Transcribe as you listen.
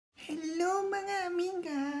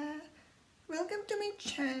Welcome to my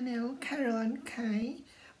channel. Karon kay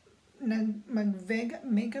mag-Vega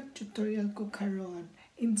makeup tutorial ko karon.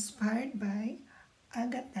 Inspired by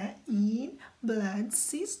Agatha in Blood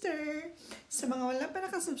Sister. Sa mga wala pa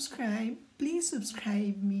nakasubscribe, please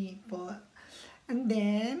subscribe me po. And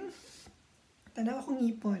then, tanaw akong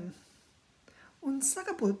ipon. Unsa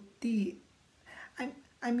ka puti.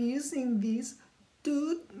 I'm using this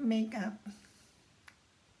tooth makeup.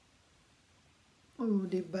 Oh,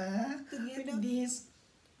 diba? To get this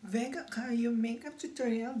Vega Kaayo makeup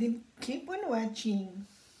tutorial, then keep on watching.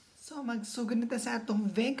 So, magsugod na ta sa atong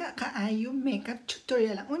Vega Kaayo makeup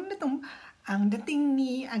tutorial. Ang dating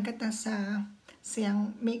ni Agatha sa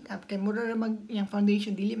siyang makeup, kay mura yung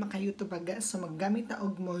foundation, dili makayo to baga. So, maggamit ta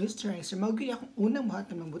og moisturizer. Maugili akong unang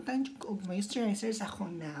buhaton, magbutang ko og moisturizer sa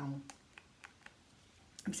akong now.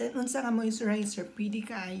 Bisan unsa ka moisturizer, pwede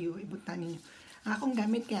kaayo, ibutan ninyo. Akong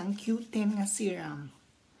gamit kay ang Q10 nga serum.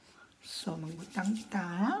 So, magbutang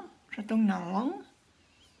ta sa itong naong.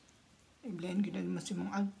 I-blend ko na naman si mong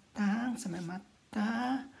agtang sa may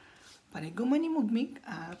mata. Para gumanin mong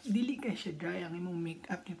make-up, dili ka siya dry ang imong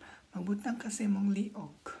make-up. Magbutang kasi mong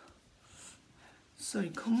liog. So,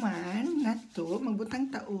 guman na to, magbutang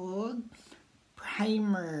taog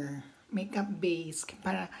primer, makeup base.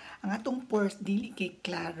 Para ang atong pores, dili kay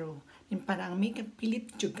klaro. Para ang makeup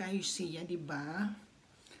pilit jud kayo siya, di ba?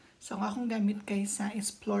 So, ang akong gamit kay sa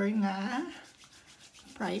Explore nga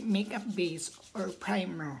makeup base or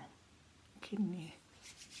primer. Kini.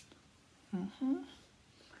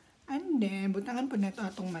 And then, butangan po na ito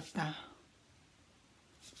atong mata.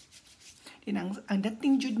 Then, ang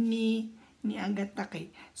dating jud ni Agatha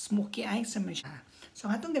kay smoky eyes sa siya.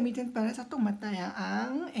 So, ang atong gamitin para sa atong mata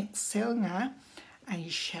ang Excel nga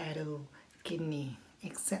eyeshadow. Kini.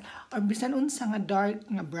 Excel. Or bisan unsa nga dark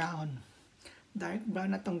nga brown. Dark brown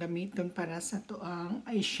na itong gamiton para sa tuang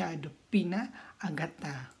eyeshadow.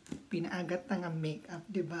 Pina-Agatha. Pina-Agatha nga makeup,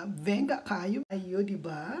 diba? Vega Kaayo,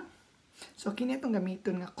 diba? So, kini itong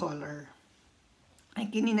gamiton nga color. Ay,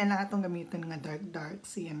 kini na lang itong gamiton nga dark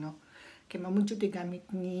siya, no? Kaya mamudyo ti gamit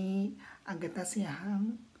ni Agatha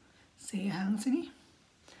siyang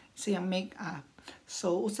makeup.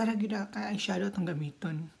 So, usara gyud ka eyeshadow itong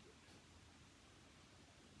gamiton.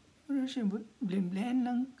 Blend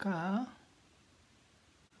lang ka.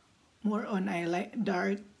 More on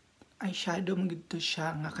dark eyeshadow mo gito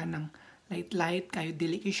siya nga kanang light kayo,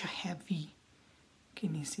 dili kay siya heavy.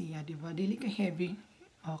 Kini siya, di ba? Dili ka heavy.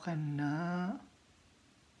 O kana.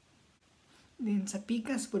 Then sa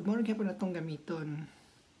pikas pud mo gyud na tong gamiton.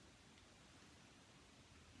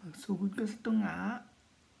 Magsugod ka sa to nga.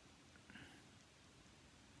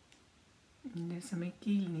 And then sa may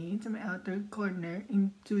kilid, sa may outer corner,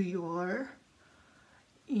 into your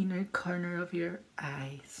inner corner of your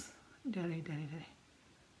eyes. Dari.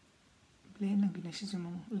 Blend lang gina siya sa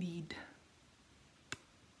mong lid.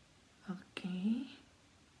 Okay.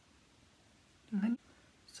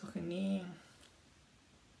 So, kani.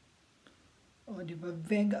 O, diba?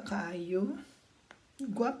 Vega Kaayo.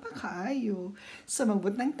 Guwapa kaayo. So,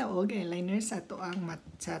 magbut ng taog eyeliner sa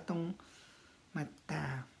atong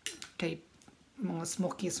mata. Kay mga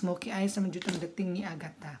smoky eyes naman dito ang dating ni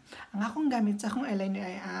Agatha. Ang akong gamit sa akong eyeliner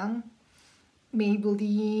ay ang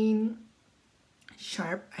Maybelline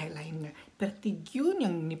Sharp Eyeliner. Pero yun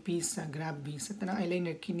yung nipis sa grabe. Sa tanang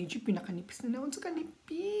eyeliner, kinidyo pinakanipis na naman sa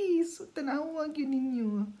kanipis. So, tanawag yun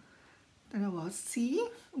ninyo. Tanawa, see?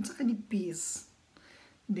 Sa kanipis.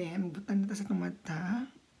 Then, butan na sa itong mata.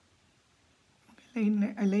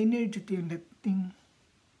 Eyeliner dito yung dating.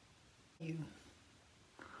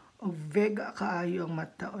 O Vega Kaayo ang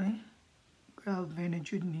mata, Grabe na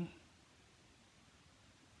dyan ni.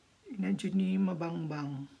 Na dyan ni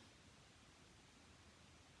mabangbang.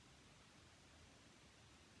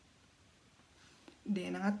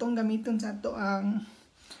 Then, ang atong gamiton sa ato ang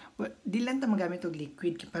di lang ta magamit og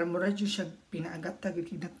liquid para mura dyan siya pina-Agatha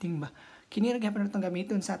dating ba. Kinira gyapon natong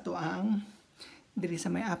gamiton sa ato ang diri sa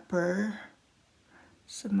may upper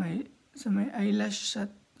sa may eyelash sa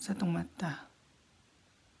atong mata.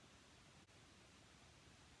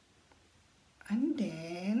 And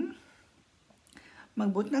then,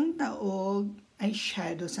 magbut ng taog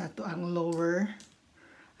eyeshadow sa ito ang lower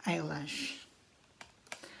eyelash.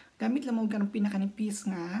 Gamit lang mo ka ng pinakanipis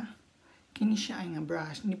nga. Kini siya ay nga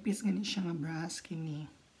brush. Nipis nga ni siya nga brush. Kini.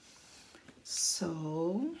 So,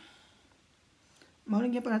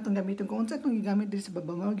 maulagyan pa natong gamiton. Kung unsa itong gigamit dito sa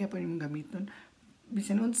baba, maulagyan pa yung gamiton.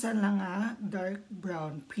 Bisan unsa lang nga dark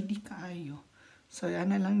brown. Pwede kaayo. So,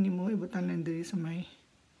 yan na lang ni mo. Ibutan lang dito sa may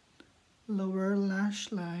lower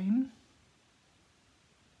lash line.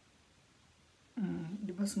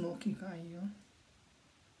 Di ba smoky kayo?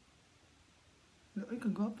 Ay,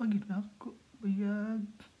 kagwapa gid ako. Buyag.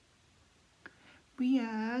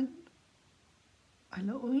 Buyag.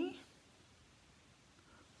 Ala, uy.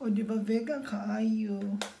 O, di ba, Vega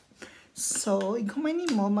Kaayo. So,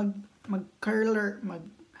 igumanin mo, mag-curl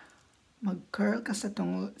ka sa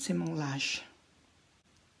tong simong lash.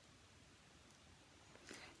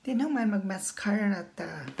 Di naman, mag-mascara na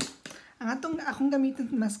ta. Akong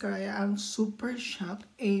gamitin mascara ay ang Super Shock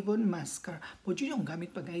Avon Mascara. Pwede yung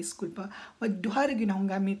gamit pag high school pa. Duha rin akong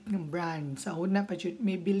gamit ng brand. Sa una pa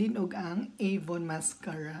may bilin og ang Avon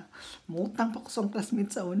Mascara. Mutang pa ko sa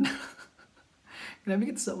classmate sa una. Grabe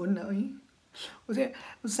kita sa una, oy.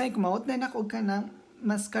 Usay, kumawat na ako ka ng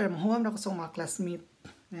mascara. Mahuwam na ko sa mga classmate.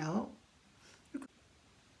 Now,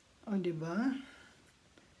 o, diba?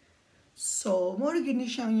 So, more gini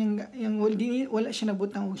siya yung wala siya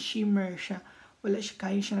nagbutang og shimmer siya. Wala siya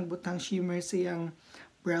kayo siya nagbutang shimmer sa yung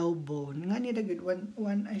brow bone. Nga niya dagid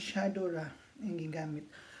one eyeshadow ra ang gigamit.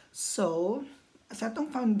 So, sa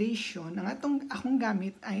atong foundation, akong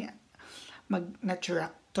gamit ay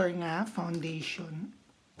mag-naturactor nga foundation.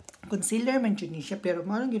 Concealer man jud ni siya, pero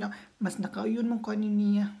marang gina mas nakauyon man ko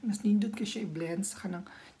niya. Mas nindot ka siya i-blend sa kanang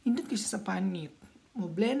nindot ka siya sa panit. Mo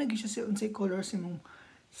blend na siya sa unsay color sa imong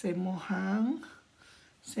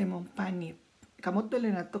panit. Kamot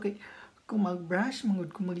pala na to kay kung mag-brush,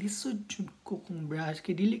 kung maglisod jud ko kung brush,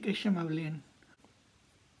 kay dili ka siya ma-blend.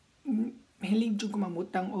 Mahilig jud ko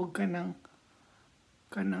mamutang og kanang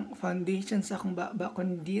foundation sa akong baba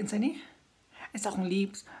kundi sa ni ay sa akong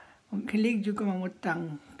lips. Hilig jud ko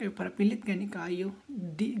mamutang kay para pilit gani kayo.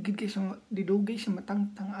 Didugay siya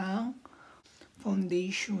matangtang ang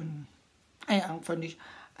foundation. Ay, ang foundation.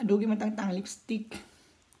 Dugay matangtang lipstick.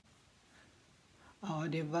 Oh,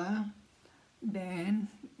 diba? Then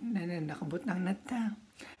nakabot ng nata.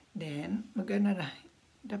 Then, magana ra.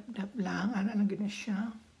 Dap-dap lang. Ano lang gina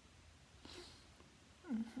siya.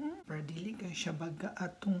 Para dili ka siya baga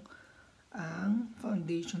atong ang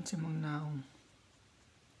foundation sa mong naong.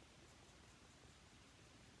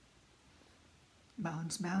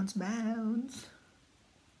 Bounce, bounce, bounce.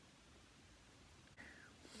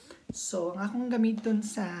 So, ang akong gamiton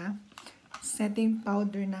sa setting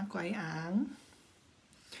powder na ko ay ang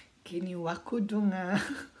kiniwa ko nga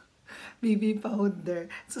BB powder.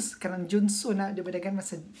 So, karang Johnson na, di ba dagan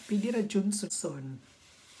mas pili ra Johnson.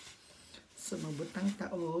 So, magbutang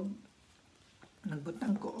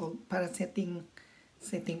ko og para setting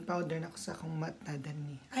powder na ko sa akong mata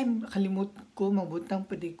dani. Ay, kalimot ko magbutang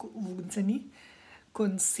pwede ko sa ni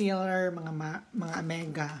concealer mga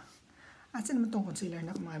Mega. Asa naman tong concealer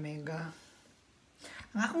na mga Mega?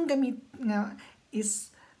 Ang akong gamit nga is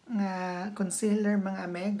nga concealer mga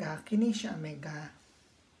Mega, kini siya Mega.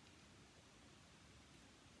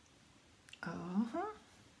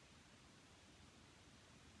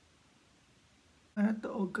 Ano to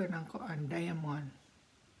og kanang ko ang diamond.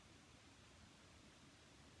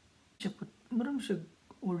 Siya maram siya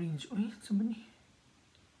orange. Uy, saan ba ni?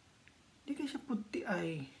 Di ka siya puti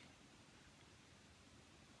ay.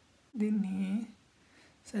 Dinhi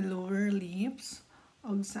sa lower lips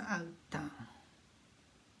o sa agta.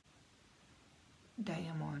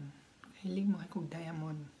 Diamond. Hilig mo kay kog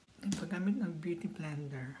diamond. Ang paggamit ng beauty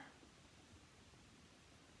blender.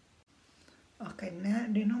 Okay na.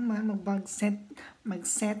 Di naman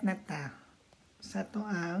mag-set na ta. Sa to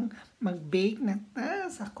ang mag-bake na ta.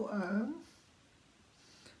 Sa ko ang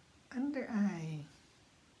under eye.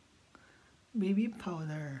 Baby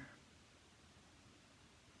powder.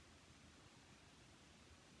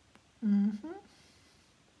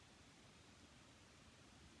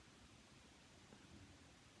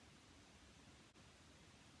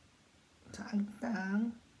 Sa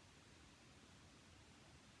agtang.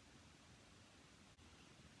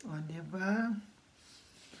 O, diba?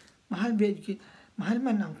 Mahal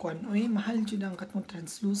man ang kwan. Uy, mahal dyan ang katong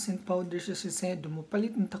translucent powder sa Shiseido mo.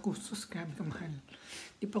 Palit ng takusos. Grabe ka mahal.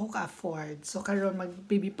 Di pa ko ka-afford. So, karon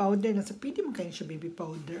mag-baby powder na. So, pwede mo kayo siya baby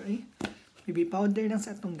powder. Baby powder lang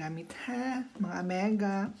sa atong gamit, ha? Mga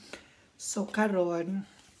Mega. So, karon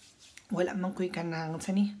wala man ko'y kanang,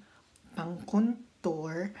 sani?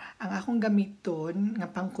 Pang-contour. Ang akong gamiton, nga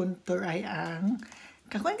pang-contour ay ang,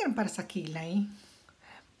 kakuan ka para sa kilay.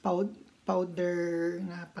 Powder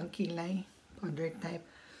nga pang-kilay. Powder type.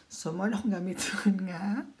 So, mo na akong gamiton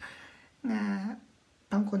nga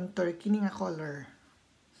pang-contour, kini nga color.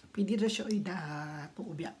 Pwede na siya,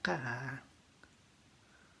 puubyak ka, ha?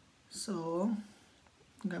 So,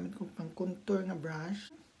 gamit ko pang contour nga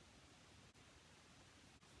brush.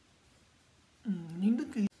 Nindot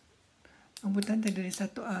kayo. Ang butan tayo dali sa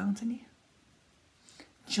to ang, sani?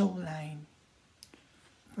 Jawline.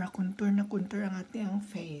 Para contour ang ating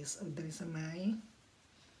face. O dali sa may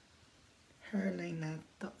hairline na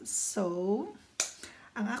to. So,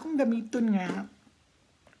 ang akong gamiton nga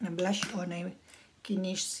na blush on ay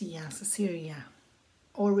kinish siya sa Syria.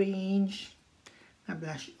 Orange na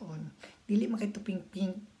blush on. Dili makita pink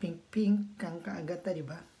kang kaagata, di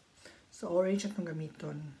ba? So, orange atong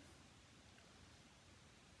gamiton.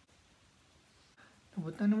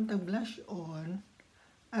 Nabutan naman tag blush on.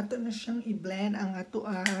 Ato na siyang i-blend ang ato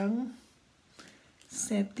ang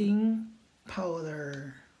setting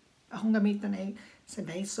powder. Akong gamitan ay sa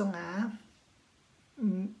Daiso nga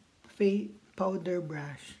powder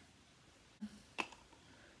brush.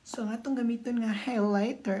 So, ang atong gamiton nga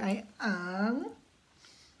highlighter ay ang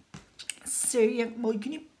Syria. Mo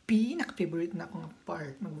yun yung pinaka-favorite na akong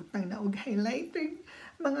part. Magbutang na og highlighter.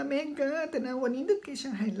 Mga mega, tanawan nindot kayo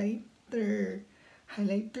siyang highlighter.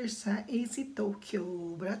 Highlighter sa AC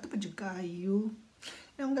Tokyo. Barato pa dyan kayo.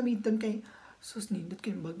 Ang gamiton kay sus nindot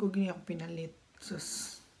kayo bago ganyan ako pinalit.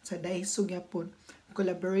 Sus sa Daiso gyapon.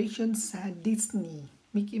 Collaboration sa Disney.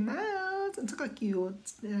 Mickey Mouse. Ang saka cute.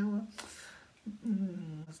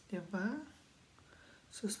 Diba?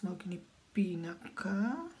 Sus mo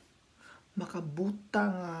pinaka makabuta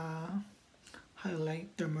nga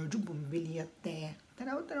highlighter. Medyo bumili yate.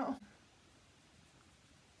 Tanaw.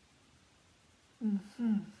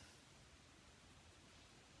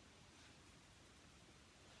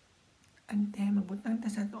 Ante, magbutang ta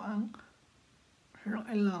sa to ang harang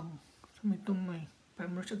alang sa may tumay para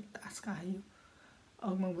mo siya taas kayo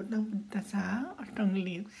o magbutang ta sa atang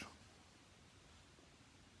lips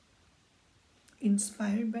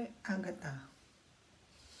inspired by Agatha.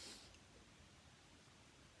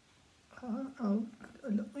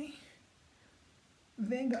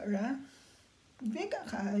 Vega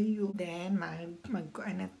Kaayo. Then, mag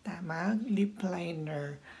lip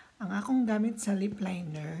liner. Ang akong gamit sa lip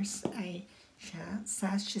liners ay siya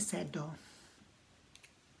sa Shiseido.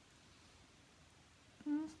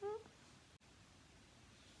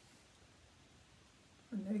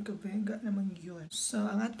 Vega naman yun. So,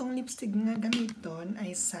 ang atong lipstick nga gamiton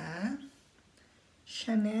ay sa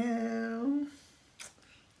Chanel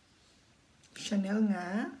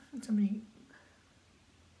nga.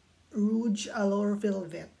 Rouge Allure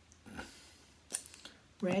Velvet.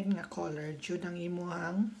 Red nga color. Jud ang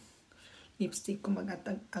imuhang lipstick kung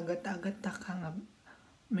mag-agat-agat ka nga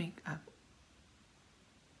makeup.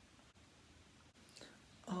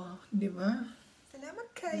 Oh, di ba? Salamat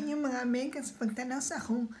kayo mga mega sa pagtanaw sa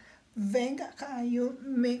akong Vega Kaayo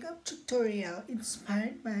makeup tutorial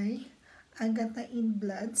inspired by Agatha in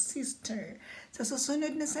Blood Sister. Sa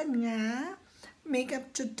susunod na sad nga makeup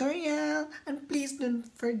tutorial, and please don't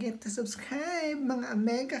forget to subscribe mga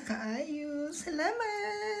Vega Kaayo. Salamat!